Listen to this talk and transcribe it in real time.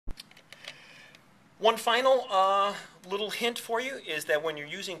One final little hint for you is that when you're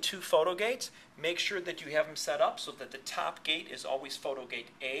using two photogates, make sure that you have them set up so that the top gate is always photogate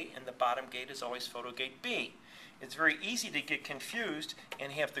A and the bottom gate is always photogate B. It's very easy to get confused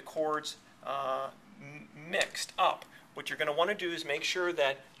and have the cords mixed up. What you're going to want to do is make sure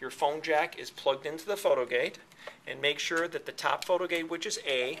that your phone jack is plugged into the photogate, and make sure that the top photogate, which is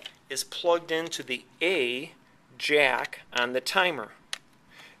A, is plugged into the A jack on the timer.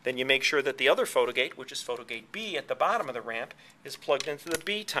 Then you make sure that the other photogate, which is photogate B at the bottom of the ramp, is plugged into the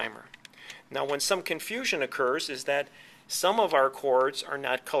B timer. Now when some confusion occurs is that some of our cords are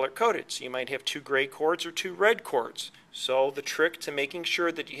not color-coded. So you might have two gray cords or two red cords. So the trick to making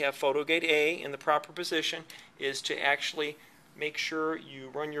sure that you have photogate A in the proper position is to actually make sure you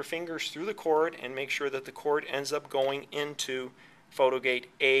run your fingers through the cord and make sure that the cord ends up going into photogate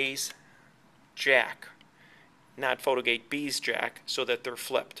A's jack, not photogate B's jack, so that they're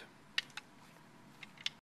flipped.